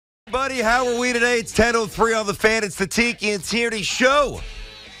Buddy, how are we today? It's 10:03 on the fan. It's the Tiki and Tierney show.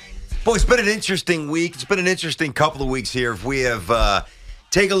 Boy, it's been an interesting week. It's been an interesting couple of weeks here. If we have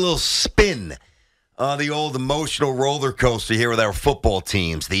taken a little spin on the old emotional roller coaster here with our football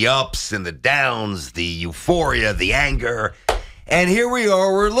teams, the ups and the downs, the euphoria, the anger. And here we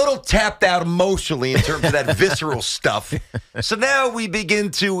are. We're a little tapped out emotionally in terms of that visceral stuff. So now we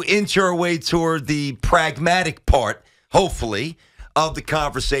begin to inch our way toward the pragmatic part, hopefully, of the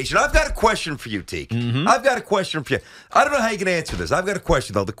conversation. I've got a question for you, Teak. I've got a question for you. I don't know how you can answer this. I've got a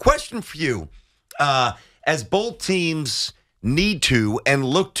question, though. The question for you, as both teams need to and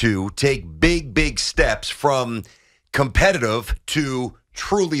look to take big steps from competitive to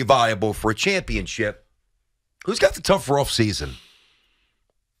truly viable for a championship, who's got the tougher off season?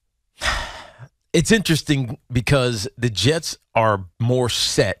 It's interesting because the Jets are more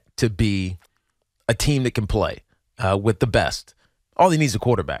set to be a team that can play with the best. All he needs is a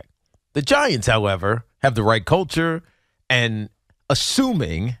quarterback. The Giants, however, have the right culture, and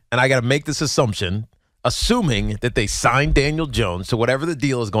assuming, and I got to make this assumption, assuming that they sign Daniel Jones to whatever the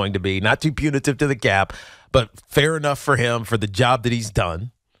deal is going to be, not too punitive to the cap, but fair enough for him for the job that he's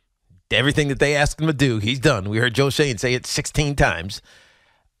done. Everything that they asked him to do, he's done. We heard Joe Shane say it 16 times.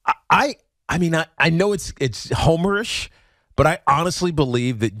 I know it's homerish, but I honestly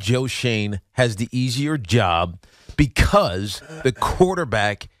believe that Joe Shane has the easier job because the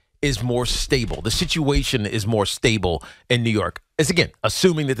quarterback is more stable. The situation is more stable in New York. It's, again,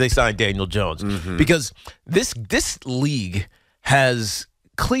 assuming that they signed Daniel Jones. Because this league has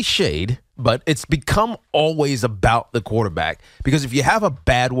cliched, but it's become always about the quarterback. Because if you have a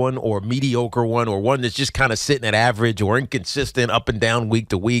bad one or a mediocre one or one that's just kind of sitting at average or inconsistent up and down week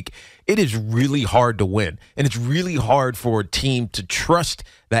to week, it is really hard to win. And it's really hard for a team to trust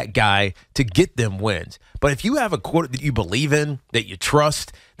that guy to get them wins. But if you have a quarter that you believe in, that you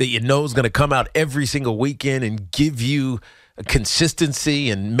trust, that you know is going to come out every single weekend and give you consistency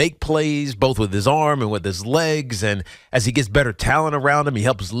and make plays both with his arm and with his legs, and as he gets better talent around him, he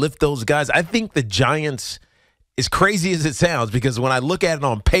helps lift those guys. I think the Giants, as crazy as it sounds, because when I look at it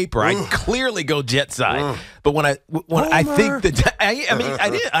on paper, I clearly go Jet side. But when I think that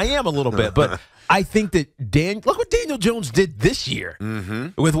I am a little bit, but I think that look what Daniel Jones did this year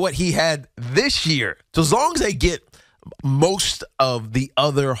with what he had this year. So as long as they get most of the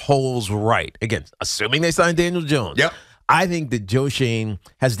other holes right, again, assuming they sign Daniel Jones. Yep. I think that Joe Shane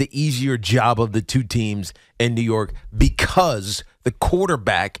has the easier job of the two teams in New York because the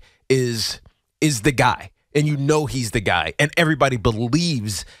quarterback is the guy. And you know he's the guy. And everybody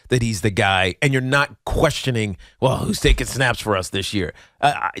believes that he's the guy. And you're not questioning, well, who's taking snaps for us this year?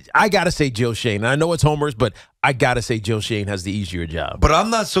 I got to say Joe Shane. And I know it's homers, but I got to say Joe Shane has the easier job. But I'm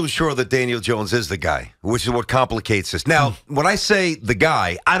not so sure that Daniel Jones is the guy, which is what complicates this. Now, when I say the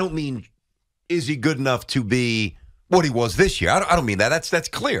guy, I don't mean is he good enough to be what he was this year. I don't mean that. That's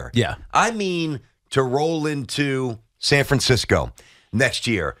clear. Yeah. I mean to roll into San Francisco next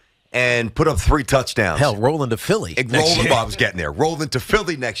year and put up 3 touchdowns. Hell, roll into Philly. I was getting there. Roll into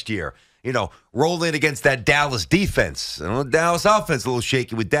Philly next year. You know, roll in against that Dallas defense. Dallas offense a little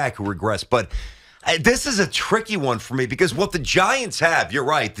shaky with Dak, who regressed. But this is a tricky one for me because what the Giants have, you're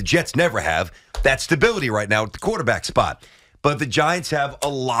right, the Jets never have, that stability right now at the quarterback spot. But the Giants have a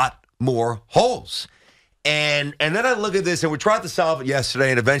lot more holes. And then I look at this, and we tried to solve it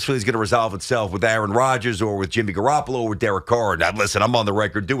yesterday, and eventually it's going to resolve itself with Aaron Rodgers or with Jimmy Garoppolo or with Derek Carr. Now, listen, I'm on the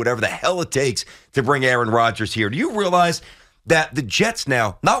record. Do whatever the hell it takes to bring Aaron Rodgers here. Do you realize that the Jets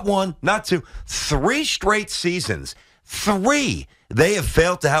now, not 1, not 2, 3 straight seasons, 3, they have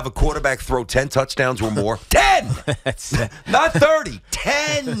failed to have a quarterback throw 10 touchdowns or more? 10! Not 30.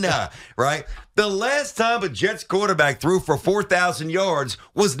 10, right? The last time a Jets quarterback threw for 4,000 yards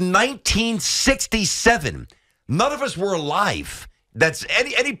was 1967. None of us were alive. That's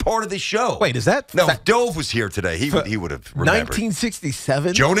any part of the show. Wait, is that? No, if Dove was here today, he would have remembered.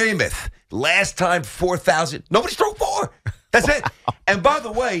 1967? Joe Namath. Last time 4,000. Nobody's thrown 4. That's it. And by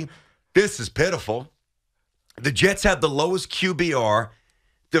the way, this is pitiful. The Jets have the lowest QBR,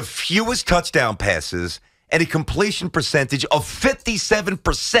 the fewest touchdown passes, and a completion percentage of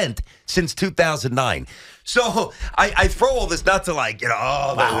 57% since 2009. So I throw all this not to like,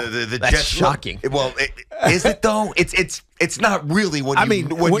 wow, the that's Jets. Shocking. Well, is it though? It's not really when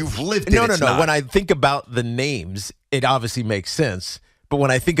you've lived it. No. Not. When I think about the names, it obviously makes sense. But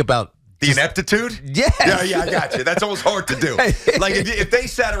when I think about the ineptitude? Yes. Yeah, I got you. That's almost hard to do. Like if they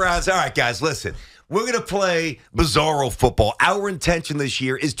sat around and said, all right, guys, listen. we're going to play bizarro football. Our intention this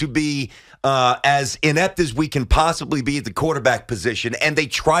year is to be as inept as we can possibly be at the quarterback position. And they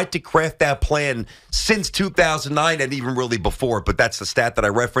tried to craft that plan since 2009 and even really before. But that's the stat that I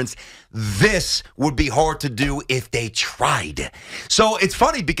referenced. This would be hard to do if they tried. So it's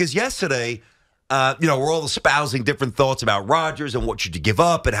funny because yesterday, we're all espousing different thoughts about Rodgers and what should you give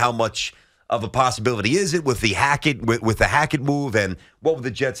up and how much of a possibility is it with the Hackett with the Hackett move, and what would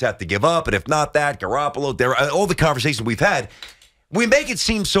the Jets have to give up, and if not that, Garoppolo. There, all the conversations we've had, we make it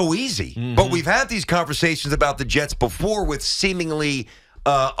seem so easy, but we've had these conversations about the Jets before with seemingly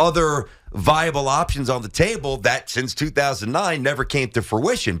other viable options on the table that since 2009 never came to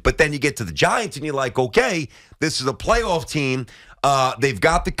fruition. But then you get to the Giants and you're like, okay, this is a playoff team. They've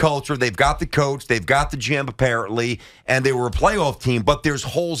got the culture, they've got the coach, they've got the gym apparently, and they were a playoff team, but there's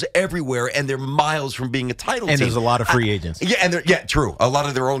holes everywhere, and they're miles from being a title team. And there's a lot of free agents. True. A lot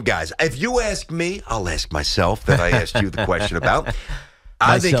of their own guys. If you ask me, I'll ask myself that I asked you the question about.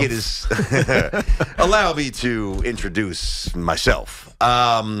 I think it is. Allow me to introduce myself.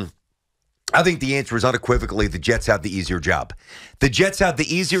 I think the answer is unequivocally the Jets have the easier job. The Jets have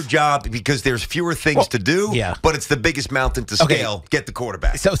the easier job because there's fewer things to do, but it's the biggest mountain to scale. Okay. Get the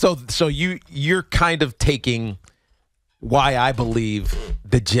quarterback. So you're kind of taking why I believe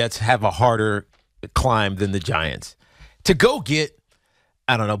the Jets have a harder climb than the Giants. To go get,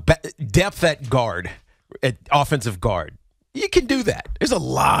 I don't know, depth at guard, at offensive guard. You can do that. There's a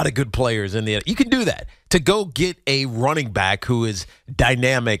lot of good players in the. You can do that. To go get a running back who is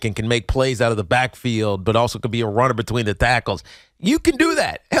dynamic and can make plays out of the backfield, but also could be a runner between the tackles. You can do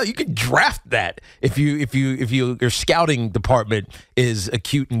that. Hell, you can draft that if your scouting department is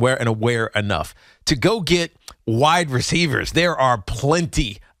acute and aware enough. To go get wide receivers, there are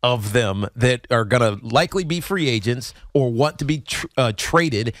plenty of them that are going to likely be free agents or want to be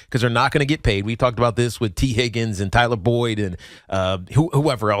traded because they're not going to get paid. We talked about this with T. Higgins and Tyler Boyd and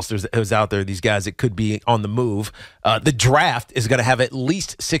whoever else who's out there, these guys that could be on the move. The draft is going to have at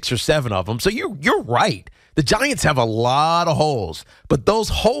least 6 or 7 of them. So you're right. The Giants have a lot of holes, but those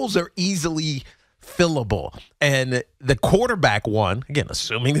holes are easily fillable. And the quarterback one, again,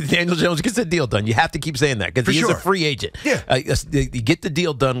 assuming that Daniel Jones gets the deal done, you have to keep saying that because he is a free agent. Yeah. You get the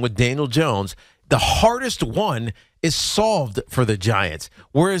deal done with Daniel Jones. The hardest one is solved for the Giants.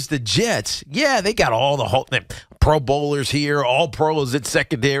 Whereas the Jets, they got all the Pro Bowlers here, all pros at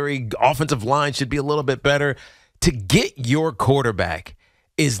secondary, offensive line should be a little bit better. To get your quarterback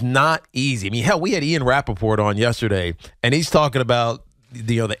is not easy. I mean, hell, we had Ian Rappaport on yesterday, and he's talking about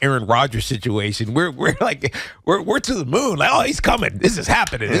the Aaron Rodgers situation. We're to the moon. Like, oh, he's coming. This is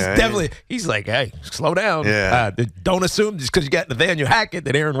happening. This is definitely. He's like, hey, slow down. Yeah. Don't assume just because you got Nathaniel Hackett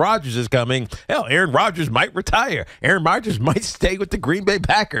that Aaron Rodgers is coming. Hell, Aaron Rodgers might retire. Aaron Rodgers might stay with the Green Bay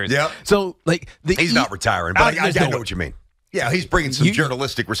Packers. Yeah. So he's not retiring, but I know what you mean. Yeah, he's bringing some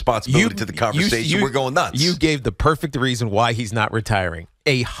journalistic responsibility to the conversation. We're going nuts. You gave the perfect reason why he's not retiring.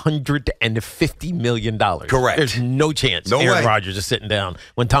 $150 million. Correct. There's no chance Aaron Rodgers is sitting down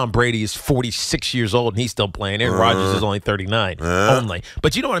when Tom Brady is 46 years old and he's still playing. Aaron Rodgers is only 39 only.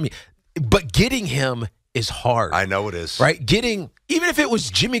 But you know what I mean? But getting him is hard. I know it is. Right? Even if it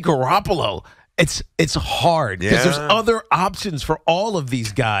was Jimmy Garoppolo, it's hard because there's other options for all of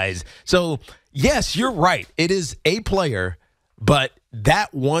these guys. So, yes, you're right. It is a player, but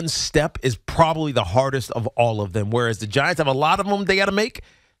that one step is probably the hardest of all of them. Whereas the Giants have a lot of them they got to make.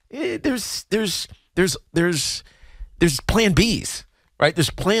 There's plan B's, right? There's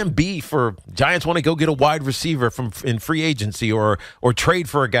plan B for Giants want to go get a wide receiver in free agency or trade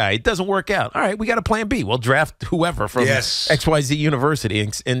for a guy. It doesn't work out. All right, we got a plan B. We'll draft whoever from XYZ University,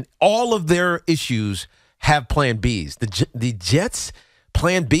 and all of their issues have plan Bs. The Jets'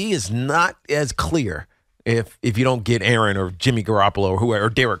 plan B is not as clear. If you don't get Aaron or Jimmy Garoppolo or whoever,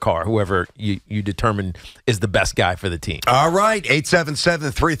 or Derek Carr, whoever you determine is the best guy for the team. All right,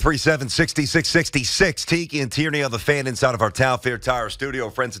 877-337-6666. Tiki and Tierney on the Fan inside of our Town Fair Tire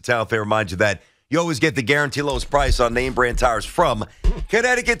studio. Friends at Town Fair remind you that you always get the guaranteed lowest price on name brand tires from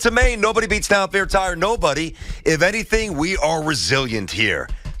Connecticut to Maine. Nobody beats Town Fair Tire. Nobody. If anything, we are resilient here.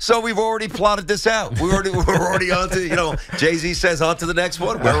 So we've already plotted this out. We're already on to, Jay-Z says on to the next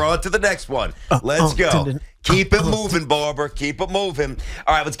one. We're on to the next one. Let's go. Keep it moving, Barber. Keep it moving.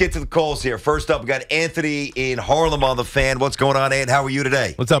 All right, let's get to the calls here. First up, we got Anthony in Harlem on the Fan. What's going on, Ant? How are you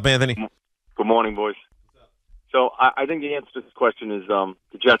today? What's up, Anthony? Good morning, boys. So I think the answer to this question is the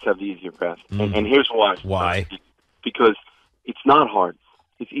Jets have the easier path. And here's why. Why? Because it's not hard.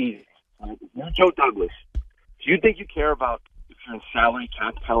 It's easy. You're Joe Douglas. Do you think you care about if in salary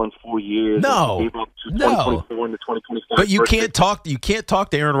cap hell in 4 years. No, and gave up to no. 2024 and to 2025. But you can't talk. You can't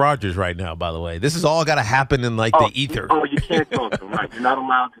talk to Aaron Rodgers right now. By the way, this has all got to happen in like the ether. Oh, you can't talk to him, right? You're not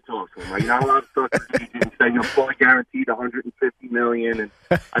allowed to talk to him, right? You're not allowed to talk to him and say you're fully guaranteed $150 million. And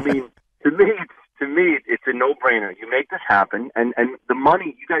I mean, to me, it's a no-brainer. You make this happen, and the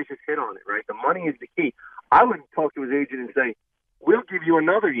money. You guys just hit on it, right? The money is the key. I would talk to his agent and say, "We'll give you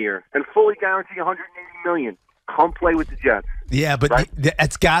another year and fully guarantee $180 million. Come play with the Jets." Yeah, but right?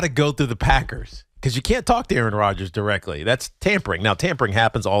 It's got to go through the Packers because you can't talk to Aaron Rodgers directly. That's tampering. Now, tampering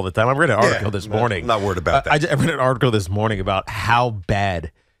happens all the time. I read an article this morning. I'm not worried about that. I read an article this morning about how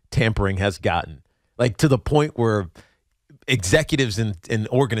bad tampering has gotten, like to the point where executives in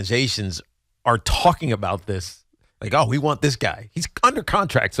organizations are talking about this. Like, oh, we want this guy. He's under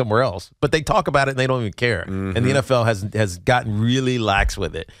contract somewhere else, but they talk about it and they don't even care. Mm-hmm. And the NFL has gotten really lax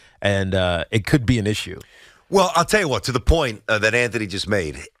with it, and it could be an issue. Well, I'll tell you what. To the point that Anthony just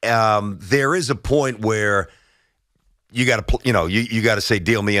made, there is a point where you got to, you got to say,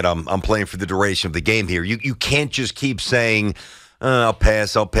 "Deal me in. I'm playing for the duration of the game here." You can't just keep saying, "I'll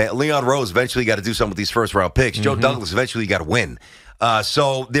pass. I'll pass." Leon Rose eventually got to do something with these first round picks. Mm-hmm. Joe Douglas eventually got to win.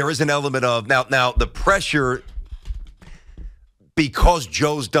 So there is an element of now the pressure. Because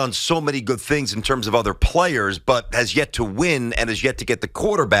Joe's done so many good things in terms of other players, but has yet to win and has yet to get the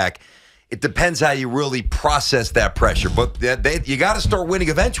quarterback, it depends how you really process that pressure. But you got to start winning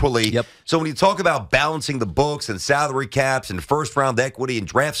eventually. Yep. So when you talk about balancing the books and salary caps and first-round equity and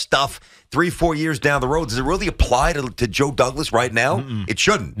draft stuff 3-4 years down the road, does it really apply to Joe Douglas right now? Mm-mm. It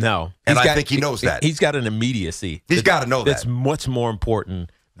shouldn't. No. And I think he knows that. He's got an immediacy. He's got to know that. That's much more important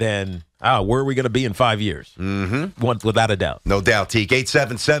than where are we going to be in 5 years? Mm-hmm. Without a doubt. No doubt, Teak.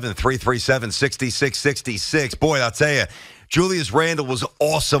 877-337-6666. Boy, I'll tell you, Julius Randle was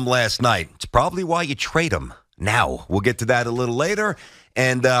awesome last night. It's probably why you trade him now. We'll get to that a little later.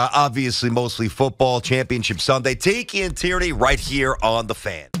 And obviously, mostly football, Championship Sunday. Tiki and Tierney right here on The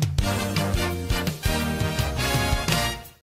Fan.